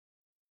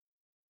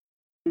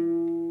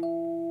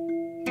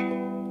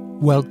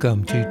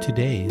Welcome to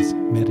today's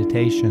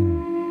meditation.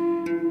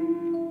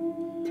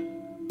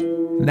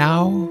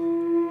 Now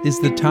is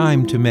the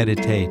time to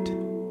meditate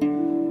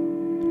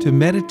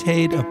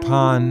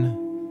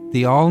upon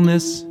the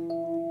allness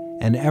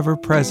and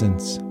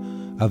ever-presence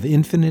of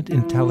infinite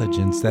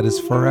intelligence that is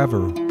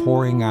forever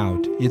pouring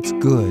out its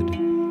good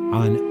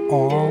on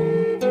all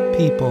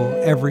people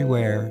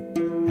everywhere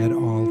at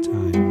all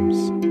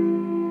times.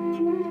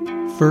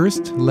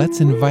 First, let's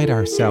invite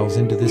ourselves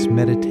into this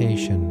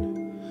meditation.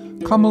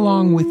 Come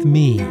along with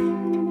me.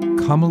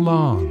 Come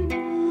along.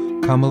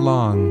 Come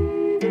along.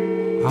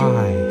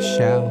 I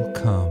shall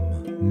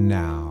come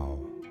now.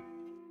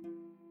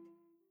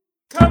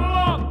 Come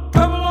along,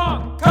 come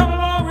along, come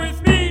along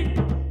with me.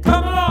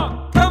 Come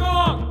along,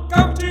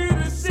 come to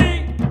the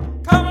sea.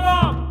 Come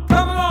along,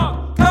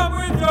 come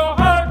with your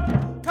heart.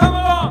 Come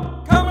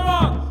along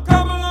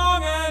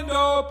and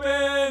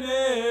open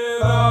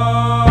it up.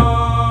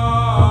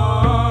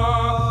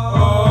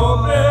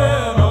 Open.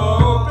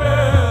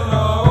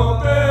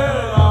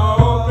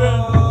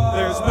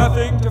 There's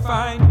nothing to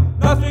find,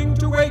 nothing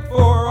to wait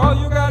for. All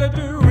you gotta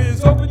do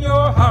is open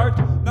your heart.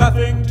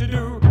 Nothing to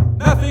do,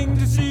 nothing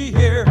to see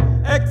here,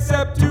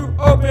 except to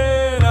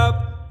open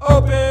up,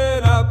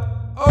 open up,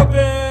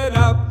 open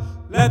up.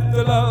 Let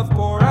the love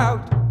pour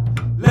out,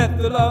 let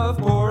the love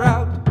pour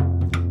out,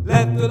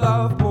 let the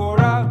love pour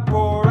out,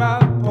 pour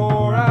out,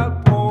 pour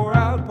out, pour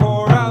out,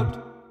 pour out.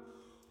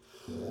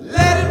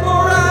 Let it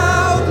pour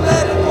out,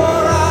 let it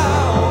pour out.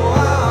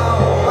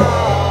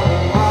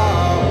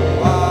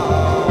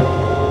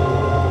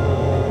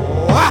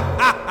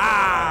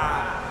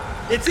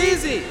 It's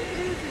easy.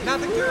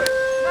 Nothing to it.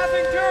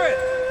 Nothing to it.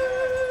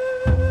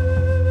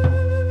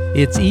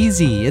 It's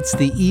easy. It's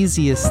the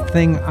easiest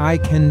thing I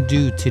can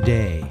do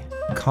today.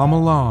 Come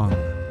along.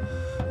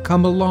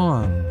 Come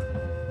along.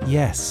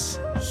 Yes,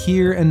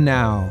 here and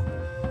now.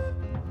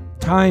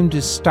 Time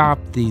to stop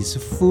these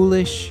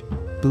foolish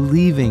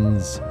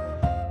believings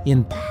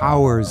in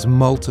powers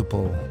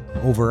multiple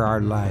over our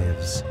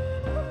lives.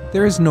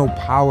 There is no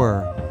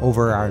power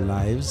over our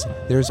lives.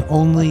 There's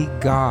only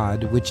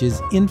God, which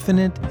is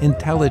infinite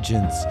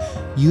intelligence,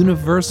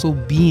 universal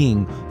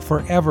being,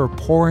 forever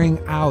pouring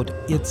out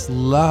its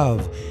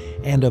love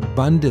and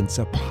abundance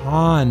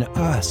upon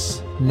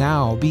us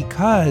now,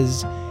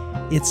 because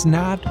it's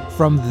not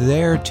from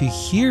there to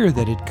here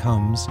that it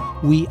comes.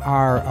 We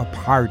are a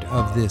part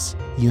of this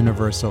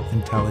universal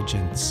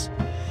intelligence.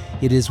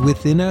 It is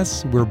within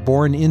us. We're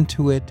born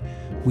into it.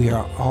 We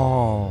are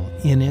all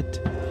in it,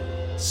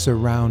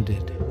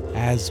 surrounded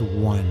as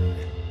one.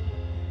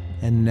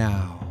 And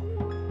now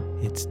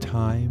it's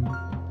time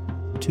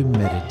to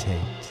meditate.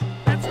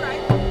 That's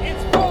right.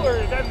 It's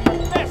fuller than the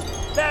best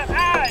that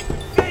I can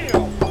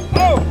feel.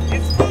 Oh,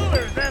 it's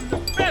fuller than the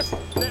best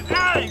that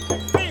I can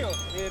feel.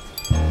 It's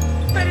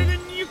better than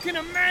you can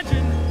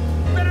imagine.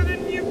 Better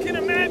than you can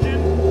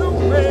imagine. The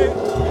way,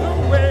 the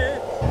way,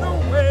 the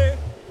way.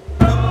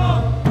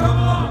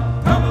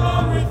 Come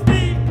along with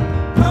me.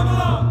 Come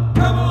along,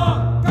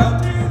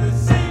 come to the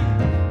sea.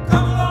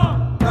 Come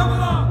along,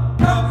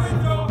 come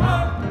with your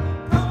heart.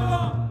 Come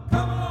along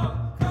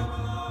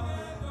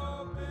and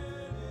open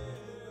it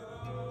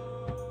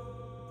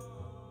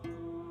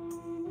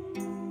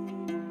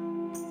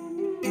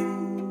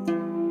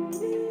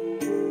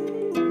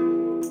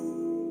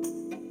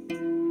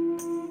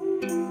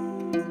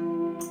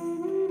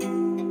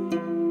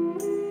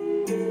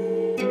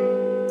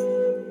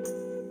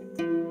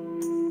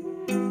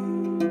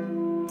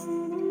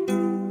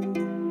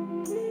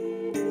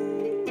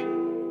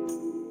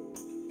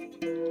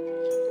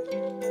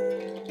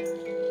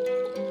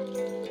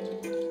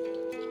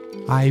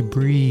I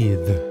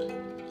breathe.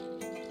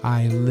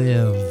 I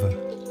live.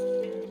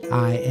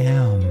 I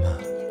am.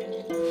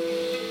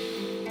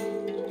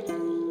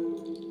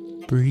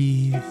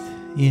 Breathe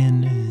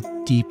in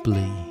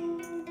deeply.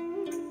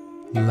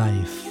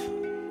 Life.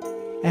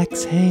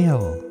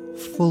 Exhale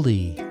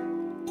fully.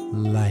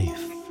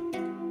 Life.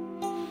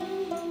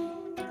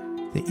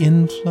 The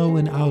inflow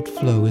and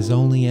outflow is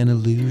only an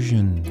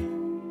illusion,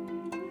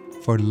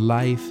 for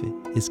life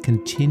is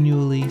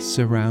continually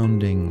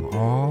surrounding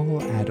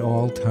all at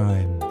all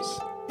times.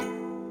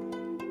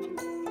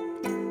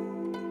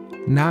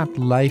 Not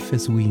life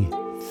as we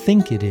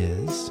think it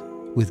is,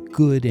 with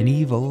good and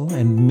evil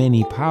and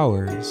many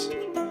powers,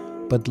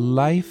 but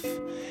life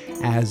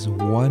as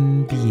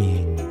one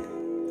being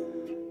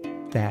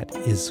that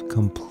is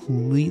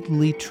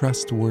completely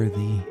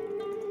trustworthy,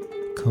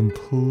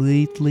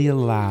 completely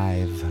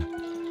alive,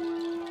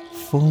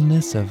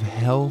 fullness of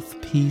health,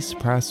 peace,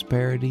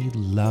 prosperity,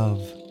 love,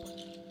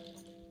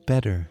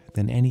 better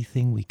than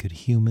anything we could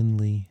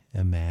humanly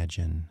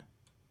imagine.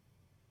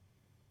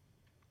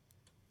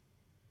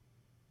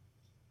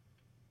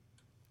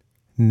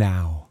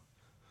 Now,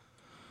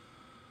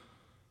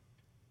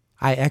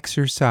 I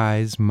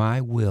exercise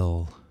my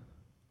will.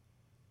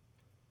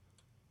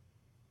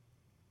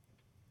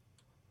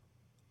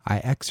 I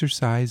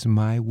exercise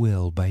my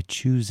will by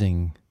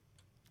choosing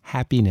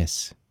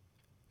happiness,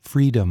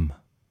 freedom.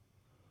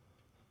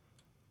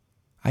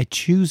 I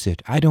choose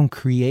it. I don't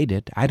create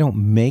it. I don't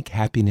make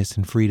happiness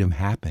and freedom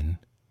happen.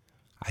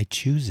 I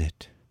choose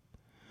it.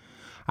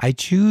 I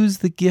choose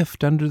the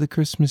gift under the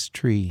Christmas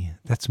tree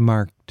that's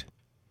marked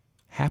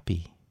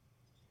happy,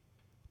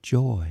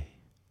 joy,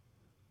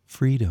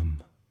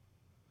 freedom.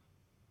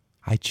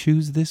 I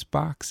choose this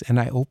box and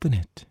I open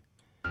it.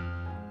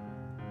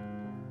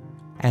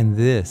 And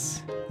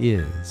this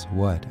is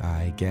what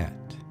I get.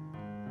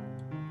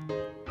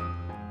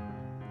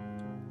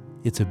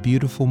 It's a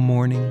beautiful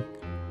morning,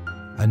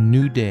 a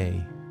new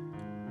day,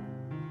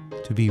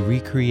 to be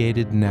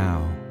recreated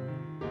now.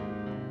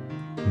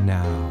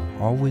 Now,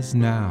 always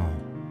now.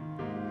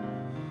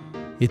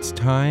 It's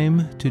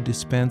time to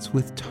dispense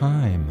with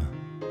time.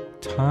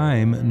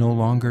 Time no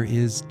longer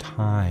is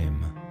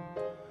time.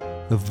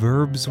 The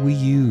verbs we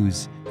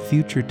use,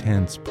 future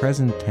tense,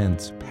 present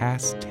tense,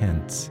 past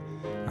tense,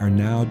 are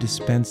now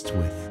dispensed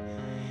with,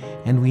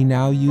 and we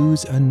now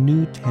use a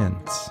new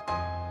tense.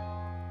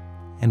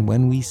 And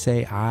when we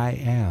say I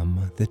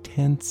am, the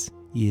tense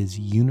is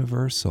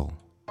universal.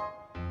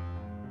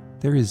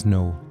 There is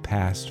no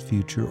past,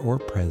 future, or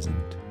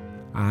present.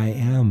 I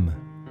am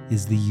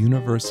is the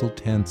universal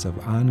tense of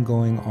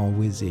ongoing,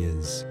 always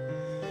is.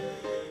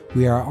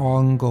 We are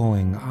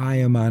ongoing, I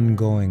am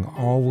ongoing,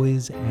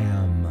 always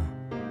am.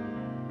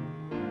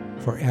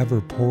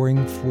 Forever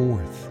pouring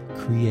forth,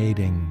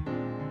 creating.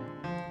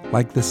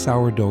 Like the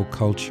sourdough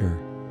culture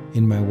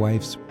in my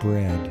wife's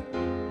bread.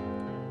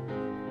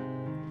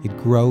 It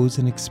grows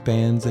and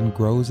expands and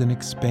grows and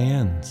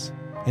expands.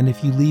 And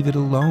if you leave it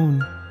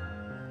alone,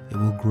 it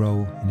will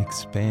grow and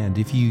expand.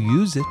 If you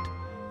use it,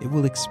 it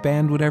will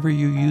expand whatever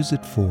you use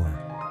it for.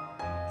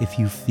 If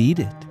you feed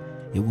it,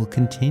 it will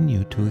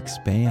continue to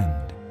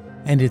expand.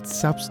 And its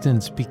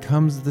substance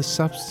becomes the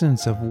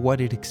substance of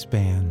what it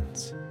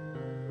expands.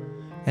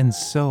 And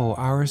so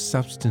our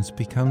substance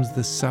becomes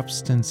the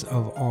substance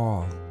of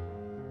all.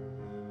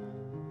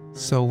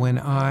 So when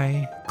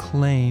I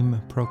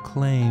claim,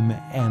 proclaim,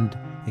 and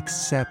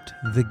accept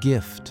the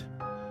gift,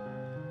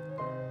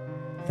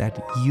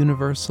 that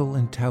universal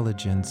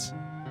intelligence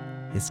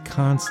is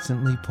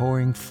constantly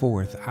pouring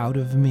forth out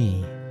of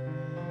me,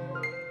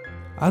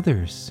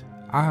 others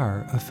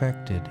are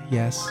affected.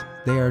 Yes,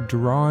 they are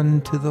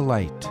drawn to the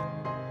light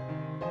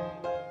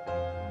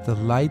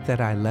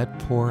that I let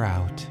pour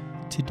out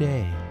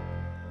today,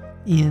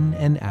 in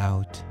and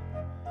out,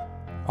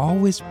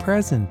 always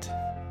present,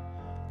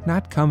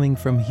 not coming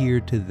from here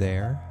to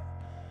there,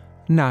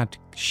 not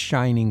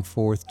shining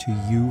forth to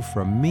you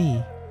from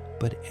me,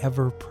 but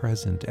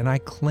ever-present. And I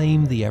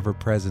claim the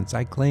ever-presence.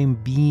 I claim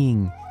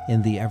being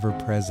in the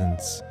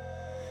ever-presence.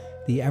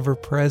 The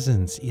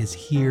ever-presence is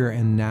here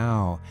and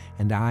now,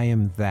 and I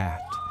am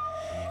that.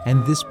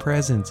 And this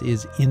presence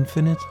is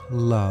infinite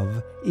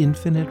love,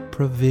 infinite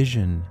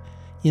provision,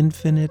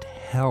 infinite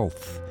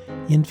health,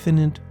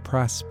 infinite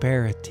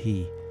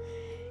prosperity,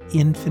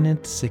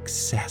 infinite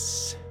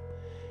success,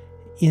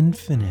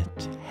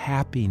 infinite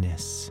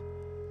happiness.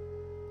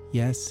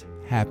 Yes,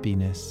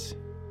 happiness.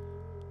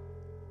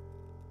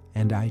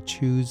 And I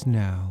choose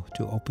now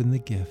to open the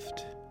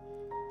gift.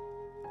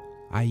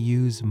 I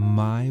use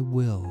my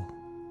will.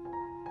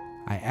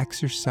 I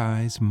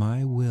exercise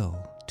my will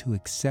to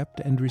accept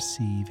and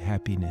receive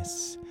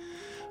happiness.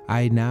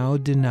 I now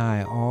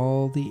deny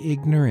all the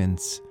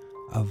ignorance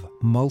of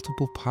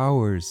multiple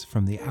powers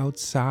from the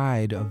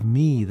outside of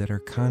me that are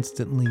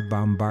constantly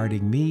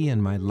bombarding me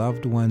and my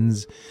loved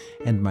ones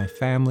and my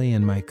family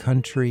and my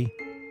country.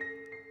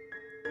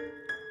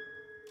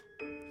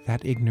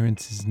 That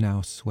ignorance is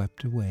now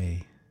swept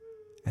away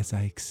as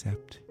I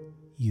accept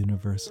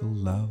universal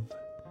love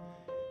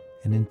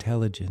and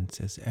intelligence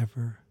as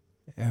ever,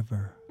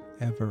 ever,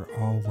 ever,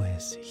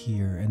 always,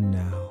 here and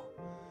now.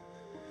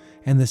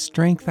 And the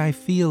strength I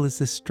feel is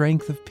the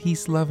strength of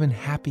peace, love, and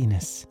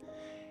happiness.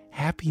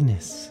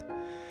 Happiness.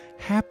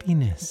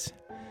 Happiness.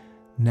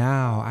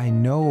 Now I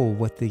know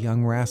what the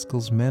Young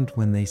Rascals meant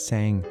when they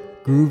sang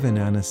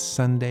Groovin' on a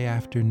Sunday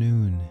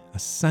afternoon, a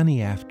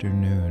sunny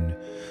afternoon.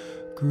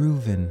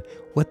 Groovin',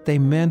 what they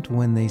meant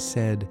when they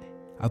said,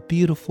 a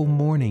beautiful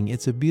morning,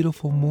 it's a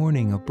beautiful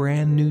morning, a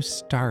brand new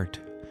start.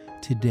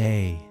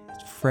 Today,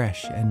 it's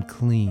fresh and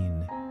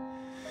clean.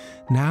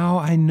 Now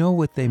I know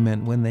what they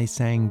meant when they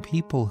sang,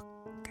 people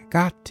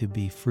got to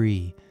be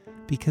free,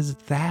 because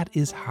that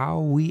is how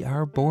we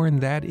are born.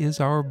 That is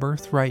our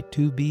birthright,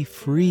 to be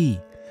free.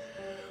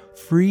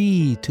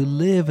 Free to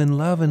live and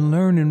love and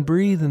learn and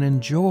breathe and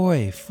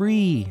enjoy.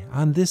 Free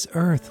on this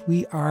earth,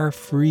 we are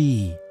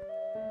free.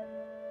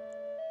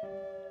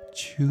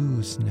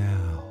 Choose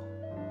now.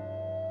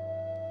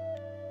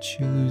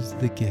 Choose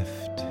the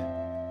gift.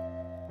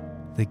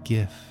 The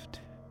gift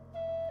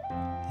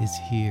is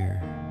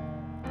here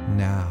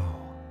now.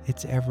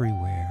 It's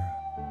everywhere.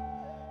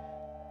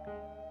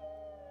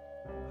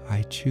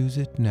 I choose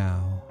it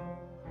now.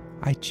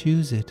 I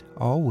choose it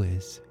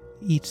always.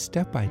 Each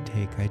step I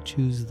take, I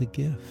choose the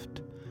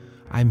gift.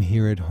 I'm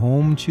here at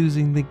home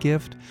choosing the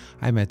gift.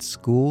 I'm at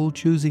school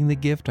choosing the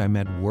gift. I'm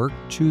at work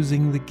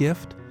choosing the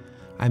gift.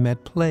 I'm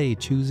at play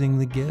choosing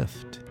the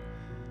gift.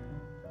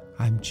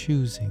 I'm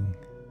choosing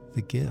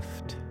the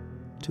gift,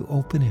 to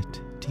open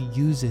it, to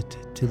use it,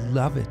 to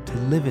love it, to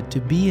live it, to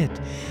be it.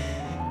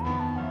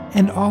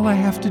 And all I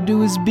have to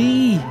do is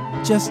be,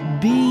 just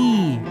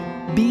be.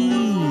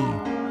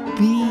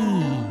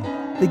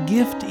 The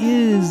gift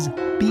is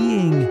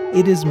being.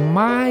 It is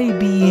my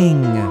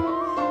being.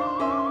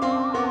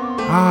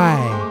 I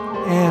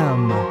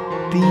am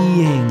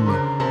being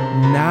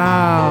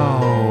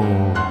now.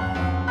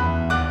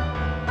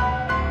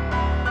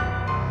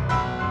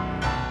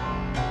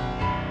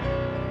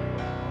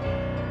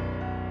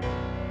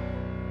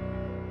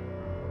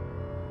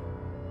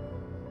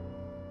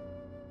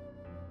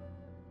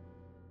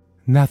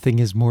 Nothing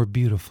is more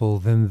beautiful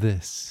than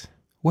this.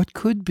 What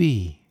could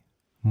be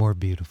more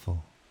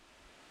beautiful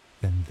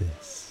than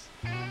this?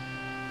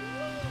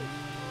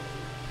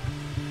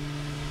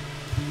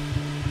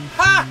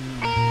 Ha!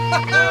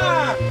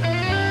 Ha!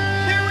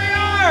 Here we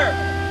are!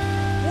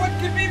 What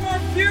could be more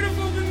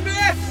beautiful than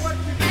this? What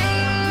could be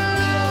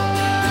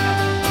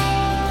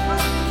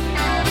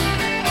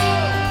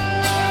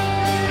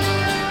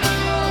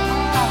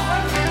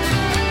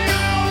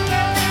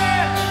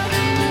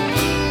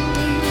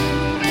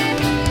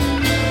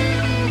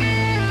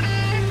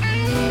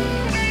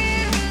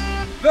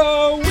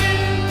the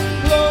wind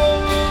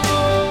blows,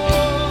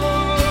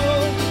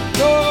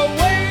 the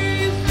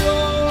waves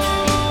roll.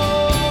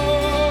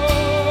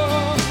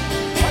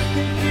 What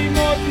could be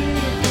more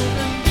beautiful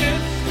than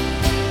this?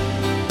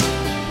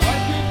 What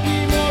could be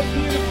more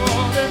beautiful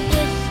than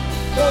this?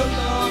 The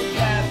love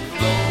that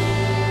flows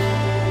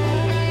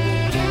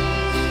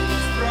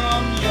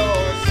from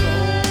your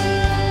soul.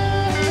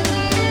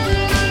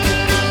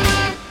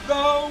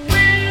 The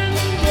wind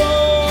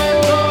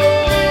blows,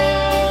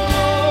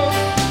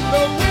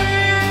 the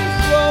winds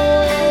blow.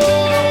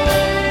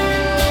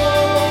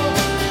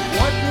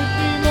 What could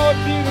be more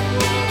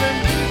beautiful than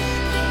this?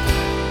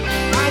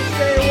 I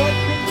say, what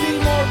could be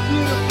more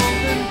beautiful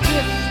than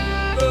this?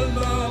 The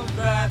love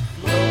that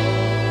flows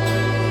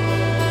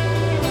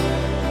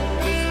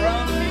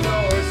from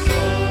your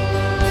soul.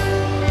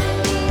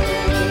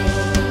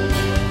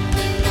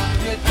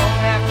 You don't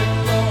have to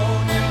go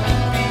new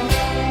beach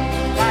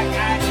like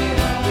I did.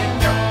 You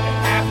don't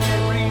have to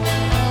reach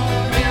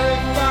very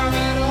far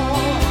at all.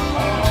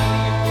 All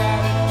you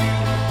gotta do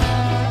is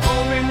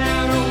open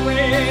out a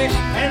way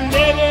and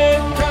let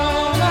it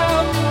come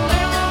out.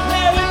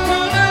 Let it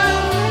come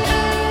out.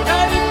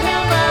 Let it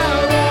come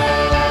out.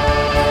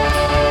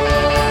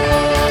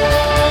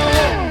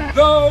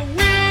 The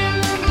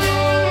wind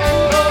blows,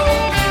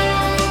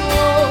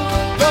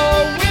 the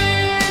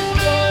winds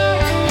blow.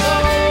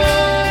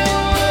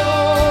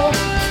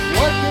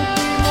 What could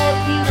be more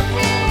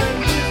beautiful than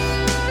this?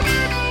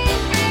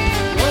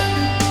 What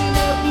could be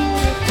more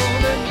beautiful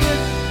than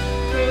this?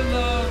 The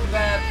love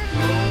that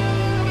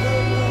flows, the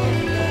love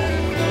that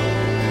flows,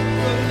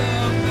 the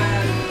love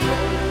that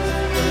flows,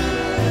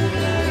 the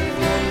love that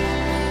flows,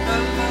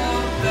 the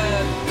love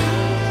that flows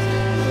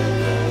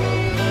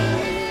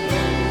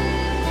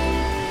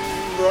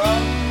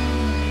from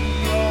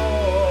your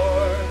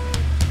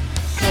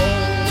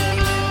soul.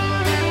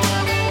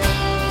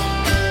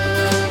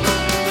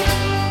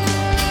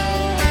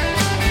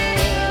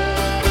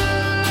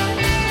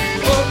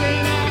 Open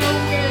out a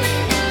way,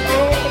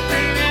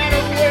 open out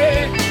a way,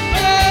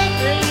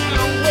 open out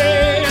a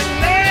way,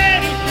 let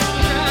it come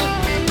out.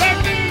 Let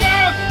the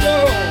love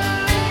flow,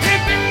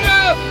 let the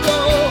love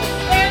flow,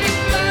 let it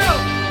flow,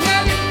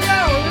 let it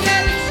flow,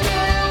 let it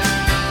flow.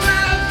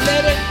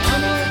 Let it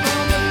come up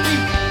on the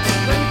beat,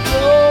 then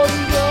grow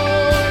and grow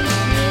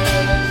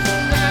until it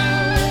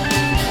surrounds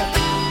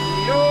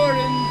your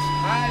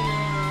entire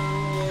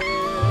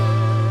world.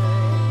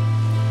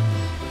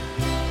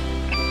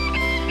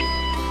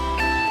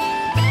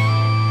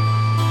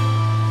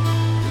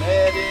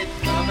 Let it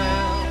come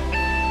out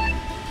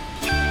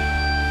unto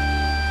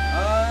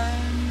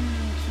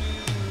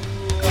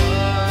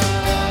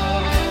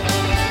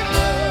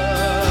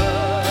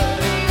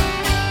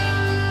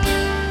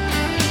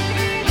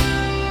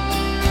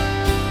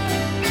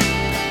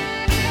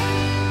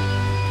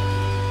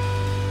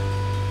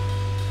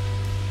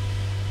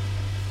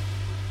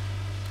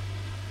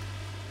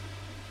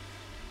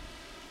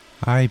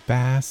I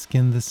bask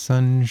in the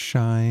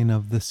sunshine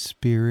of the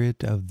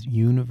spirit of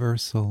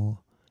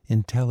universal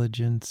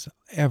intelligence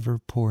ever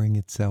pouring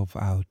itself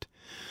out.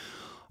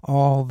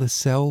 All the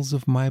cells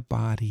of my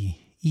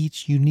body,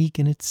 each unique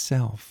in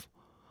itself,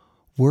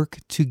 work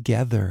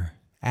together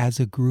as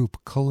a group,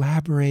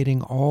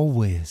 collaborating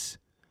always.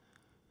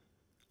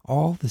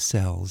 All the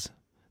cells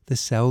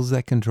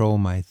that control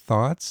my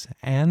thoughts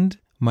and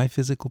my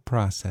physical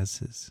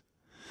processes,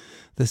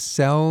 the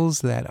cells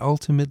that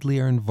ultimately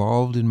are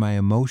involved in my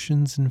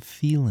emotions and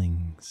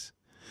feelings,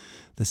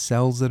 the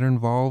cells that are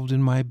involved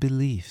in my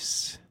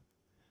beliefs.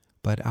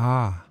 But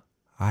I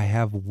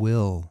have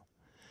will,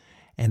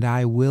 and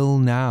I will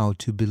now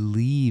to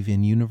believe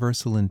in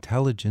universal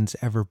intelligence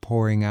ever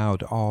pouring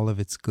out all of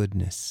its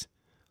goodness.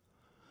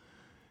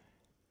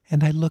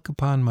 And I look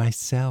upon my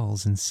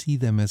cells and see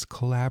them as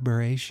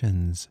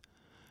collaborations,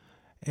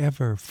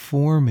 ever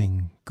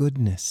forming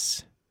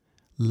goodness,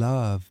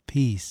 love,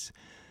 peace.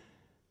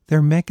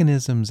 Their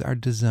mechanisms are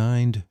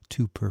designed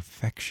to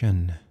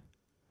perfection.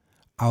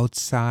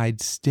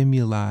 Outside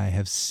stimuli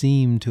have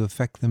seemed to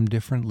affect them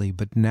differently,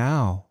 but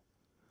now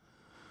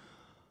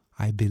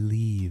I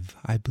believe.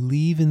 I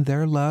believe in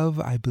their love.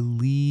 I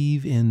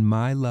believe in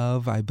my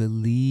love. I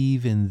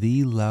believe in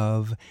the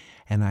love.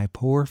 And I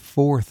pour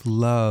forth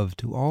love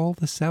to all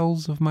the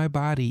cells of my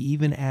body,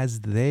 even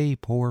as they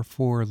pour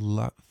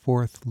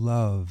forth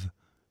love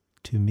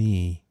to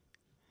me.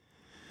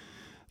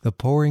 The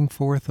pouring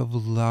forth of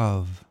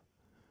love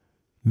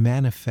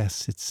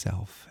manifests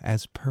itself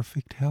as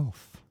perfect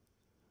health.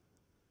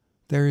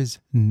 There is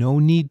no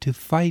need to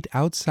fight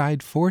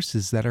outside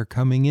forces that are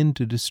coming in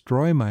to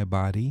destroy my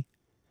body,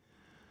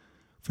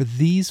 for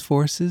these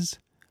forces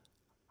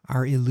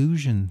are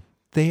illusion.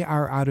 They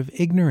are out of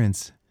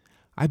ignorance.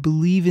 I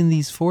believe in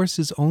these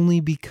forces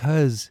only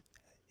because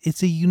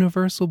it's a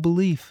universal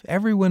belief.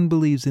 Everyone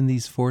believes in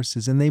these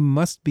forces, and they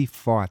must be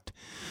fought.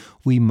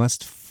 We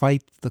must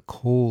fight the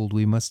cold.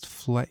 We must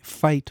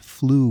fight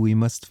flu. We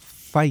must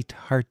fight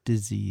heart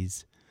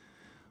disease.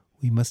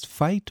 We must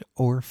fight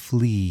or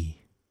flee.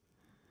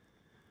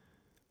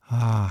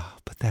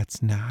 But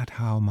that's not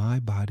how my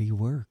body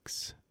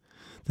works.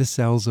 The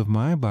cells of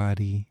my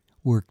body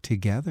work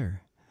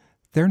together.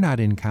 They're not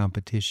in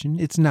competition.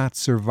 It's not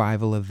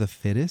survival of the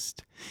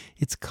fittest.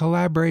 It's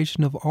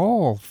collaboration of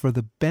all for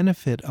the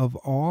benefit of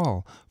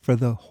all, for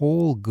the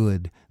whole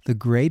good, the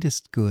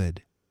greatest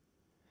good.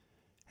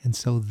 And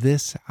so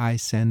this I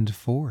send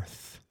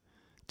forth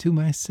to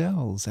my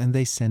cells, and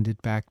they send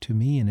it back to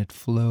me, and it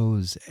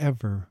flows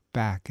ever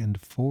back and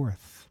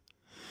forth.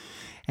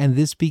 And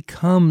this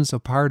becomes a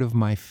part of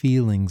my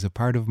feelings, a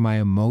part of my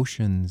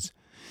emotions.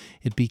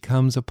 It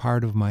becomes a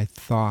part of my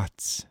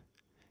thoughts.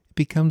 It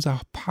becomes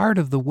a part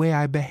of the way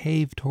I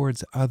behave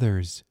towards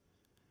others.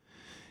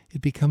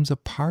 It becomes a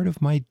part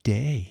of my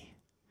day.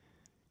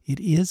 It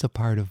is a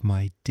part of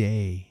my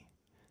day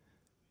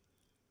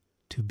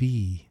to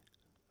be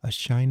a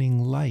shining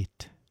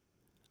light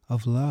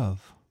of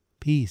love,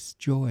 peace,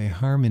 joy,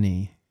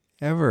 harmony,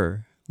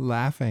 ever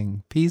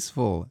laughing,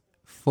 peaceful,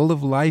 full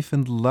of life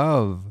and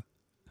love.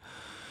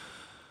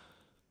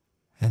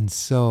 And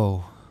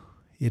so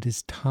it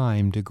is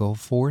time to go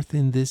forth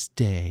in this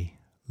day,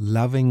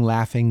 loving,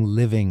 laughing,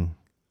 living.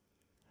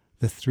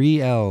 The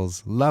 3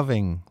 L's,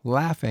 loving,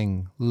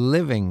 laughing,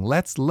 living.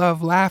 Let's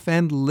love, laugh,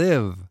 and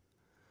live.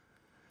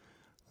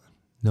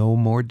 No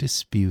more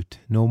dispute,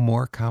 no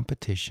more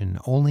competition,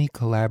 only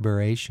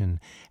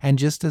collaboration. And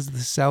just as the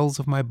cells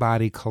of my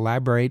body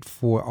collaborate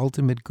for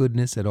ultimate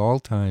goodness at all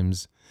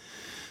times,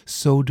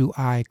 so do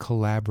I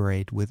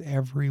collaborate with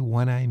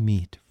everyone I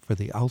meet for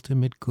the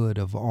ultimate good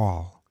of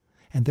all.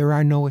 And there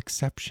are no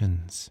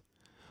exceptions.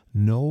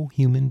 No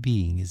human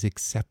being is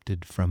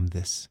accepted from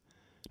this,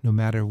 no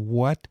matter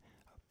what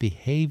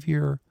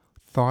behavior,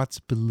 thoughts,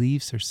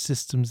 beliefs, or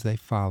systems they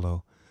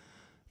follow.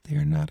 They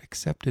are not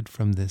accepted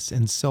from this.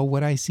 And so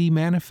what I see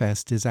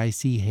manifest is I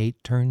see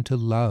hate turn to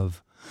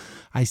love.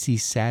 I see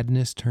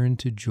sadness turn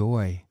to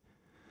joy.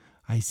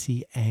 I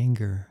see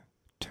anger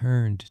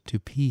turned to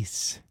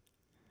peace.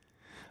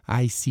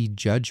 I see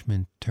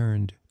judgment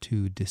turned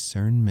to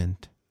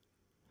discernment.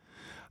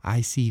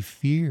 I see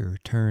fear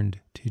turned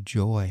to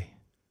joy.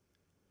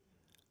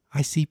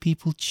 I see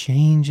people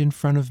change in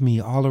front of me,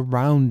 all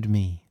around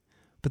me,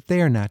 but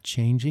they are not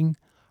changing.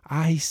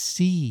 I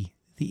see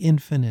the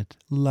infinite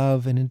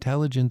love and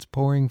intelligence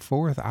pouring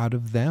forth out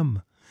of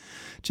them.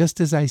 Just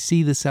as I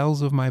see the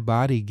cells of my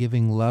body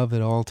giving love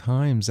at all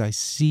times, I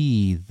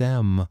see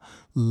them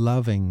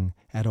loving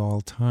at all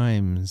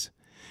times.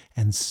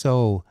 And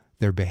so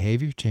their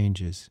behavior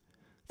changes,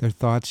 their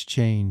thoughts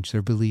change,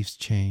 their beliefs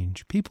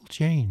change. People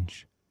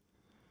change,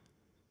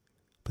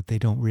 but they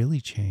don't really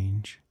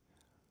change.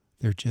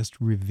 They're just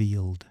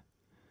revealed.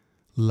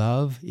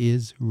 Love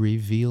is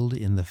revealed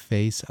in the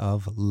face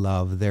of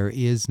love. There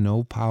is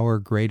no power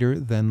greater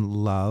than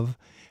love,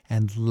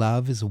 and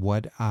love is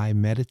what I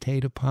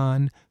meditate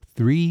upon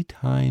 3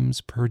 times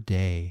per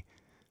day.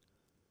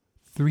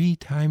 3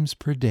 times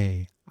per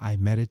day I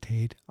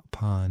meditate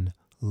upon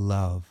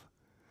love.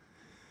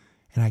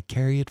 And I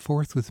carry it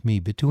forth with me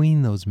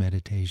between those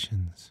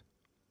meditations.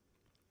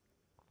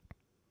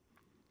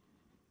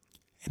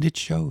 And it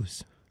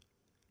shows.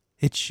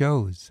 It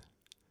shows.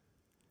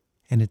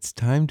 And it's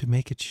time to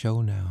make it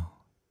show now.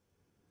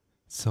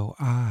 So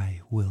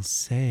I will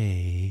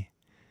say,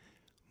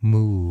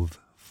 move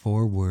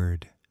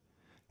forward,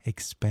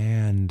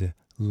 expand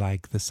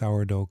like the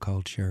sourdough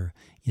culture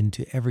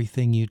into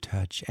everything you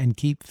touch, and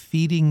keep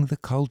feeding the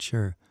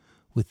culture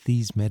with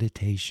these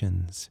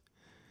meditations,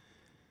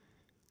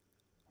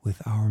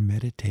 with our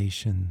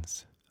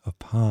meditations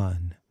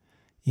upon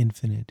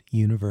infinite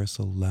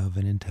universal love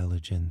and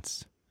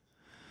intelligence.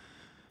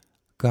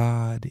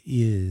 God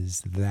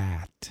is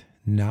that.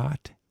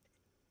 Not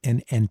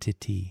an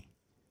entity,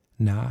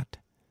 not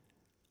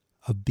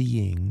a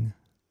being,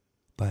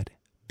 but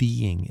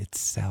being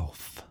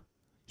itself,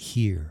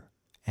 here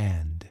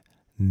and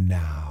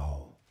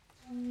now.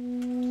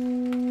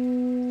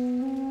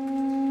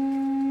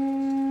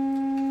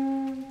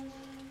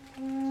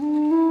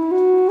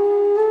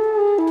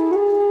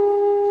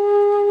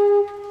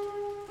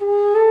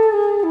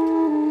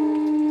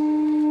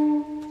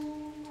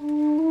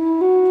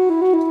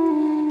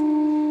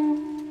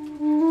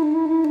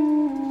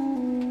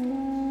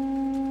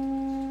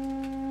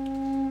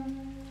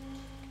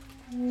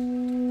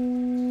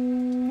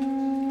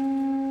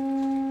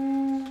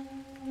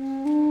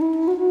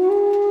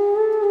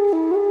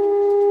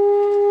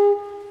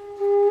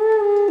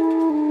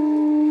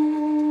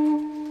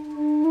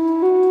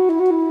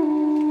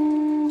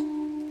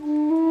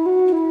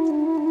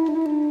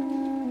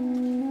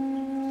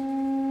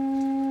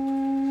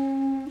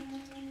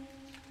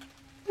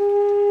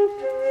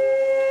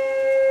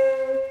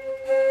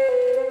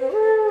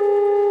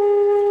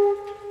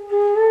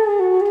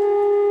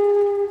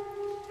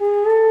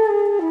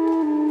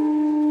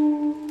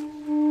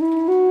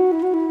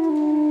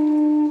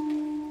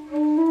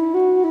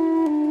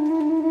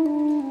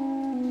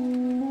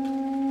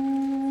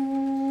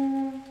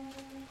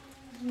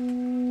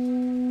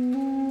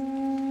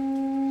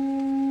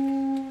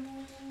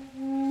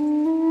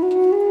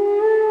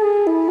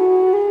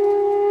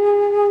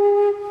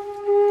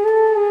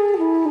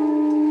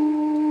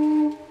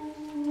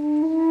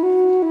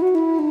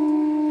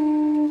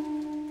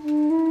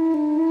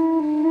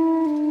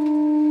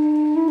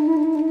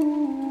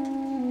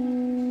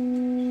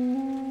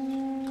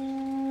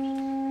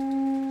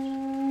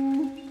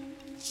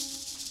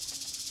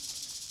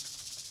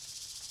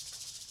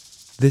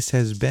 This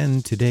has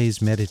been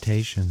today's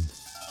meditation,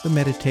 the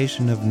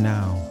meditation of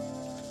now.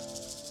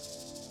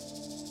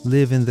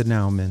 Live in the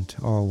now-ment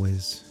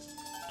always.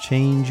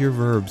 Change your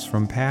verbs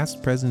from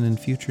past, present, and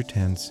future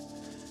tense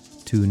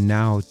to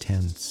now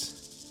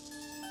tense.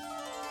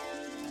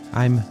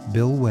 I'm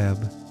Bill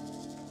Webb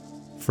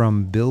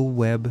from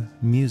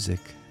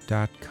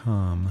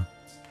BillWebbMusic.com.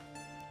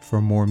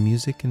 For more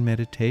music and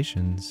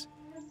meditations,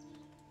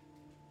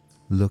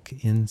 look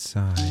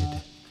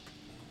inside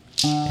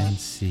and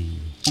see.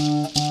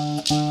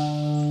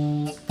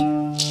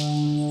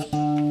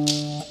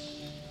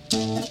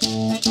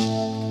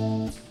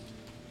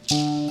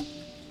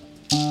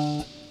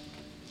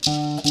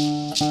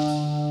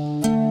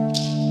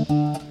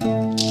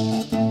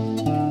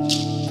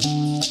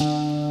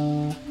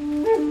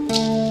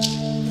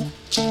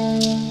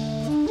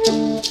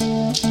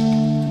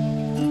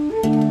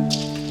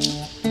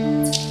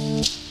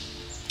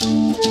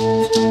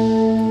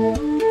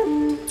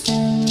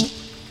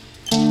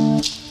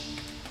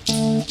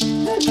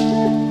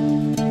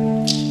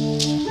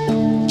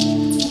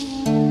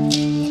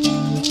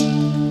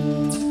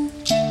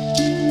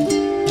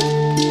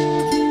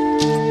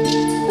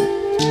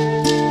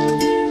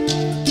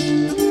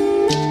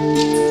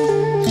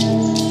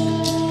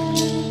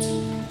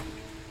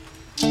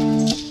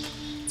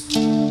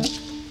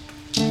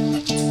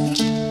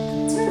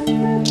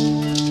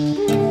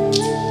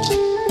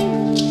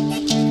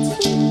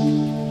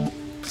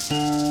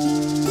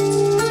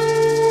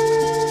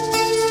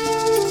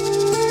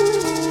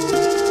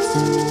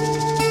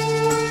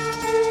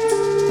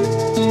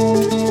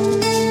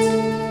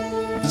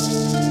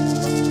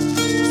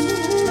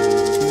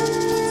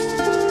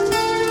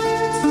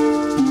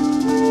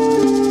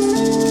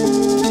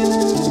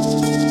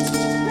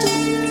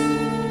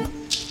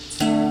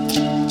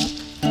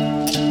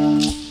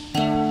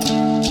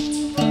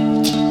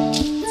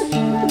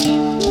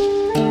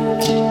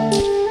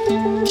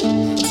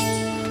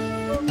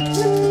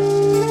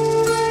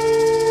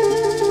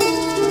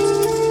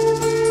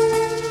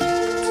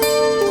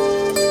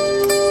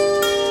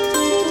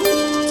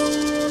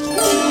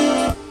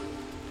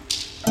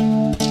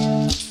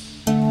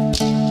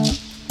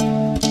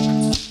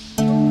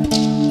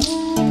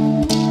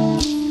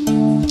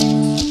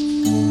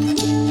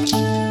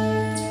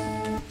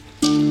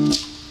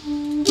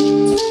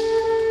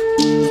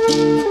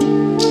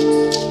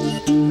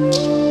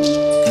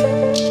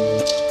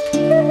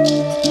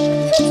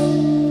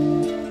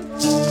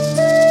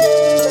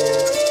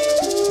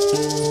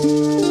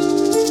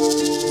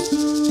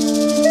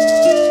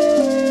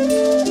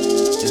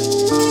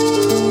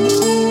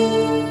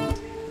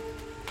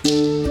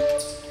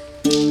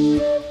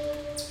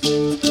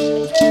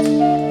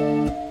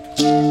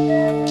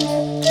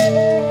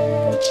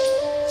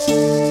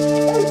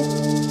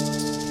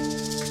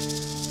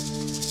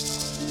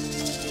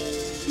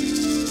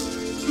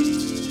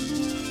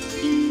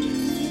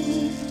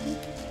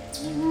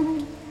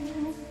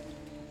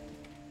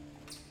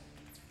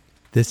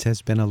 This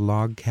has been a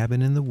Log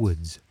Cabin in the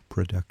Woods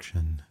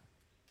production.